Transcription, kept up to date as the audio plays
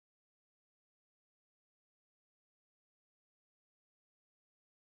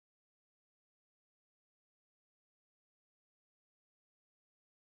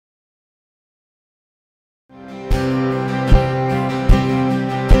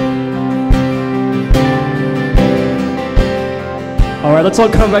right, let's all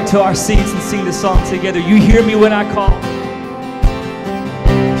come back to our seats and sing this song together. You hear me when I call.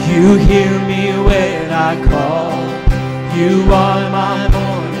 You hear me when I call. You are my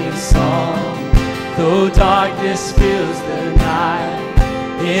morning song. Though darkness fills the night,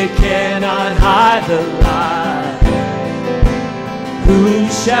 it cannot hide the light. Whom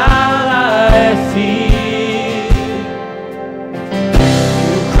shall I fear?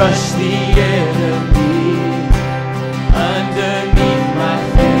 You crush the enemy underneath my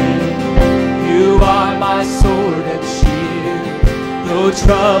feet. You are my sword and shield, though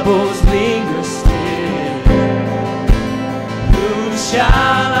troubles linger still. Whom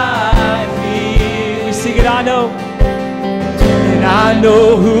shall I fear? We sing it, I know. And I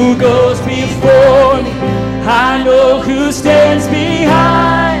know who goes before me. I know who stands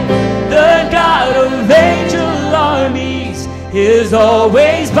behind. The God of angel armies is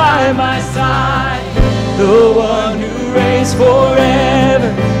always by my side. The one who reigns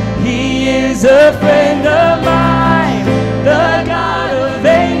forever, he is a friend of mine. The God of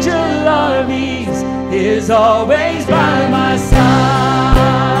angel armies is always by my side.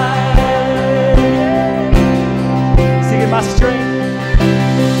 Sing it, my strength.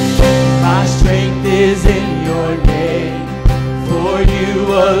 My strength is in your name, for you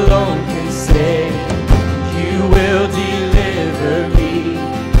alone can save. You will deliver me.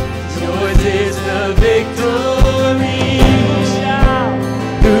 Yours is the victory.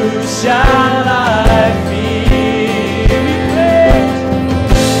 Who shall I fear?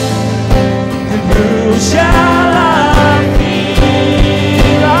 And who shall I fear?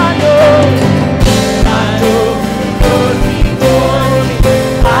 I know who goes before me.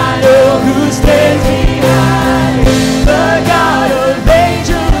 I know who stands behind. The God of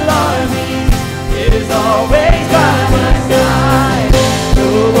angel armies is always by my side. The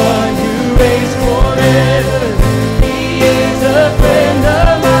one who reigns forever, he is a friend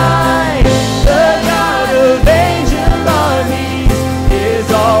of mine. The God of angel armies is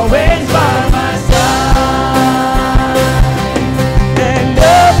always by my side. And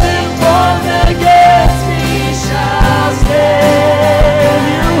nothing formed against me shall stand.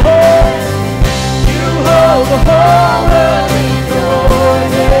 You hold the whole world in your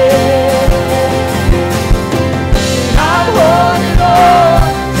hand. I'm holding on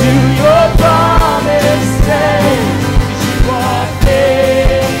to your promised land. You are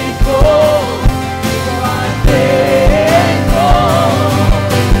faithful. You are faithful.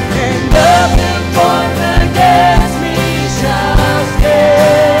 And nothing formed against me shall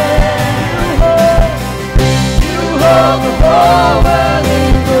stand. You hold the whole world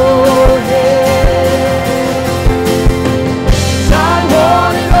in your hand. I'm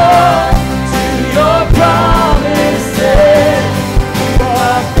holding on to your promised land. You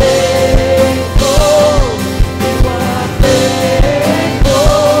are faithful. You are faithful.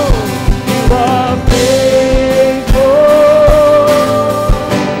 You are faithful.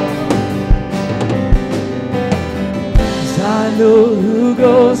 'Cause I know who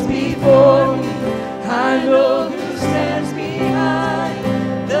goes before me. I know who stands behind.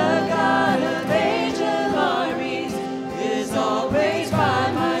 The God of angel armies is always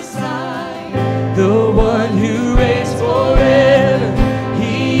by my side. The one who reigns forever,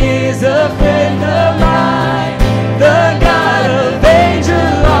 he is a friend of mine. The God of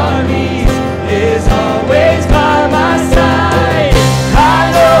angel armies is always by my side. I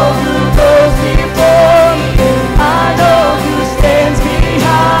know who goes before me. I know who stands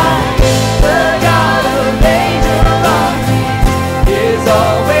behind. The God of angel armies is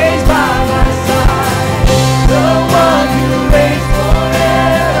always by my side. The one who reigns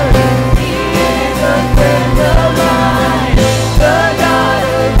forever, he is a friend of mine. The God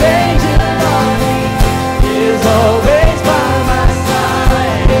of angel armies is always by my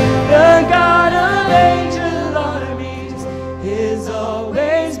side. The God of angel armies is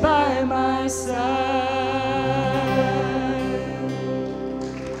always by my side.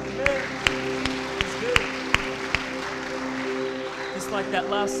 Just like that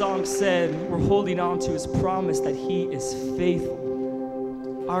last song said, we're holding on to his promise that he is faithful.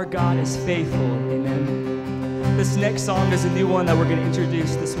 Our God is faithful. Amen. This next song is a new one that we're going to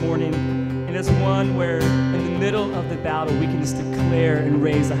introduce this morning. And it's one where in the middle of the battle, we can just declare and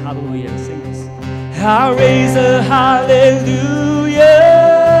raise a hallelujah. Sing this. I raise a hallelujah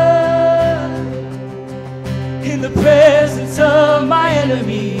in the presence of my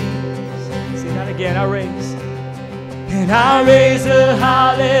enemies. Sing that again. I raise. And I raise a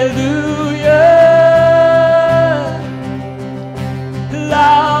hallelujah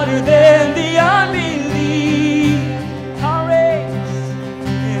louder than the unbelief.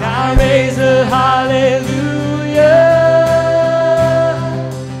 I raise a hallelujah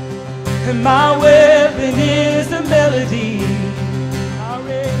and my weapon is a melody.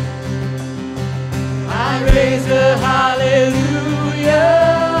 I raise a hallelujah.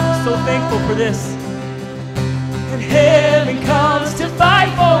 So thankful for this. And heaven comes to fight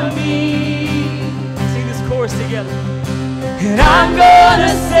for me. Sing this chorus together. And I'm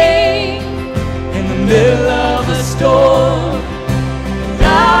gonna sing in the middle of the storm,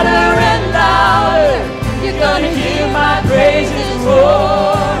 louder and louder. You're gonna hear my praises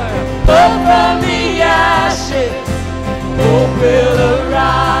roar. Up from the ashes, hope will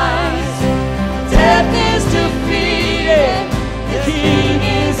arise. Death is defeated, the King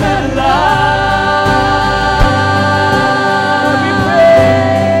is alive. We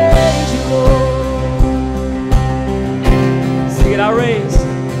praise you, Lord. Sing it, I raise.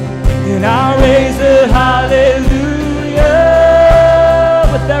 And I raise a hallelujah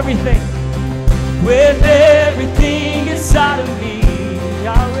with everything inside of me.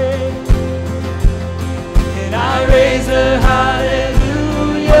 I raise a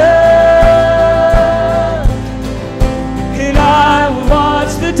hallelujah, and I will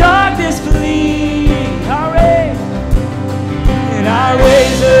watch the darkness flee. And I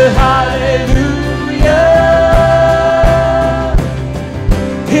raise a hallelujah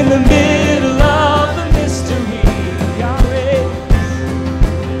in the middle of the mystery.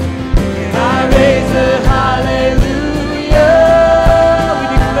 And I raise a hallelujah. We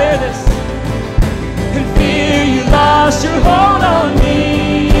declare this. And fear you lost your hold on me.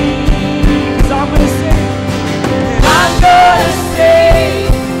 'Cause I'm gonna sing. And I'm gonna sing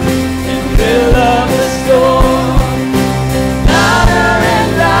in the middle of the storm, louder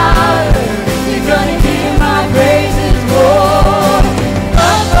and louder. You're gonna hear my praises roar.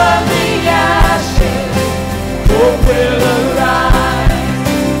 Up from the ashes, hope will arise.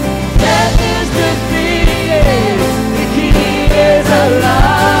 Death is defeated, the King is alive.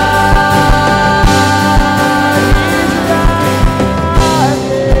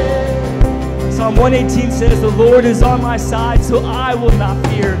 Psalm 118 says, the Lord is on my side, so I will not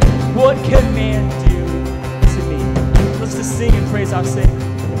fear. What can man do to me? Let's just sing and praise our Savior.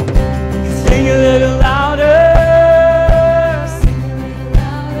 Sing a little louder.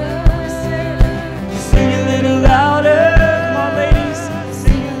 Sing a little louder. Come on, ladies.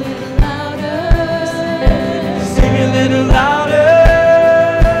 Sing a little louder. Sing a little louder.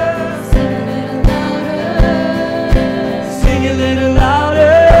 Sing a little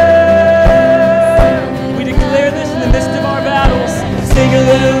louder. We declare this in the midst of our battles. Sing a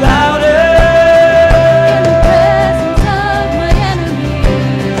little louder.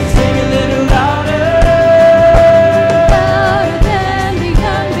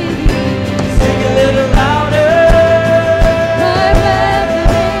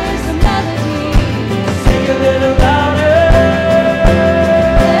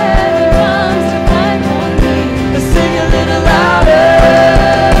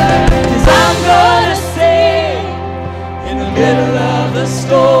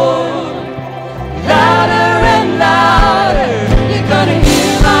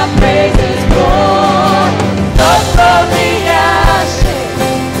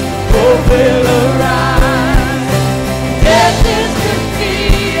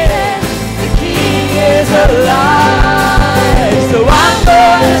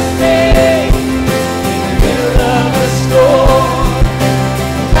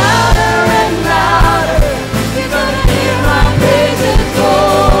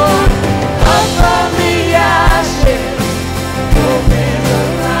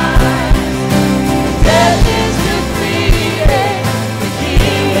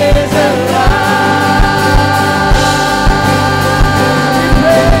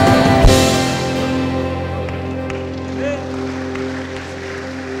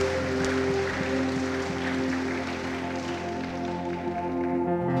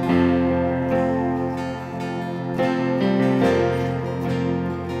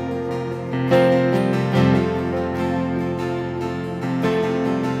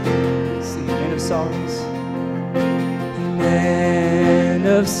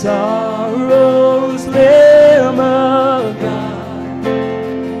 of sorrows, Lamb of God,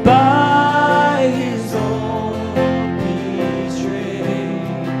 by his own betrayed,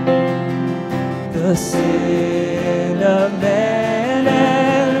 the sin of man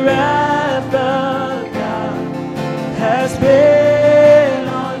and wrath of God has been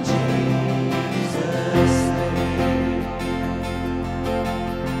on Jesus' slain.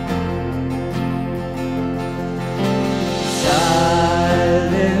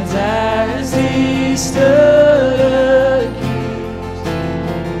 Silent as he stood accused,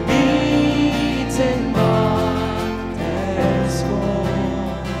 beaten, mocked, and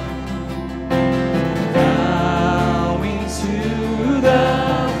scorned,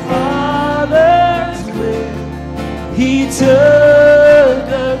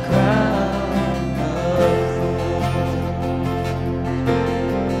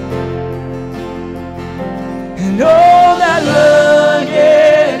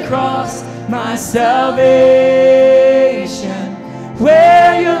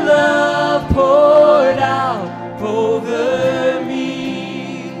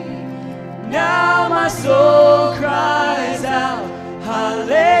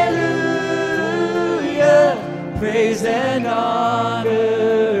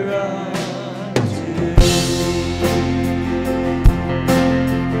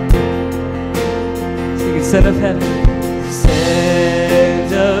 Son of heaven,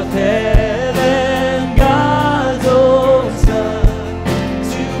 Son of heaven, God's own Son,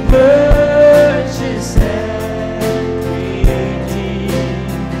 to purchase and redeem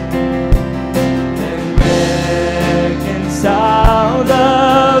and reconcile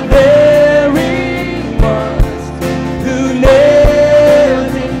the very ones who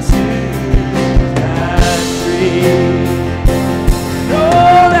nailed him to that tree.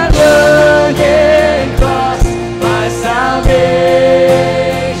 Oh, that rugged cross, my salvation,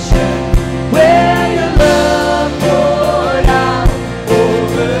 where your love poured out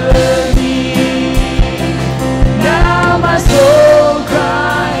over me. Now my soul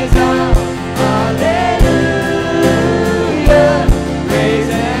cries out, hallelujah, praise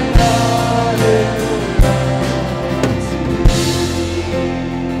and honor unto thee.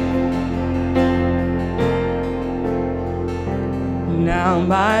 Now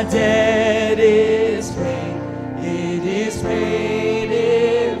my debt is paid, it is paid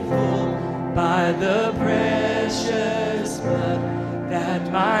in full by the precious blood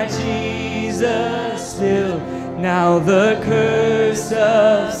that my Jesus spilled. Now the curse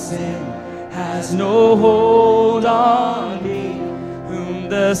of sin has no hold on me. Whom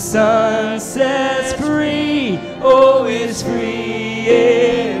the Son sets free, oh, is free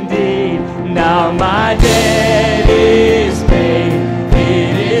indeed. Now my debt is paid,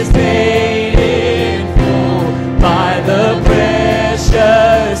 it is paid in full by the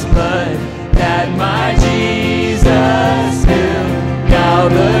precious blood that my Jesus spilled. Now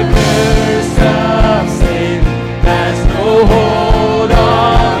the curse of sin has no hold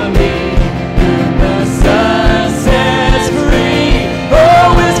on me. Whom the Son sets free,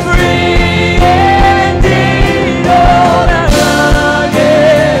 oh, is free indeed. Oh, that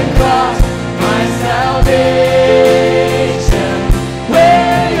rugged cross, my salvation,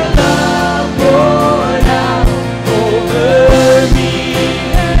 where your love poured out over me.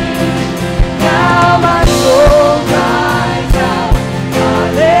 Now my soul cries out,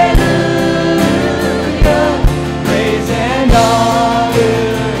 hallelujah, praise and honor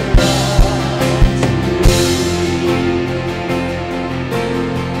unto thee.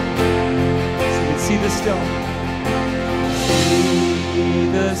 So you can see the stone. See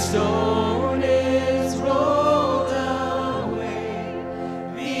the stone.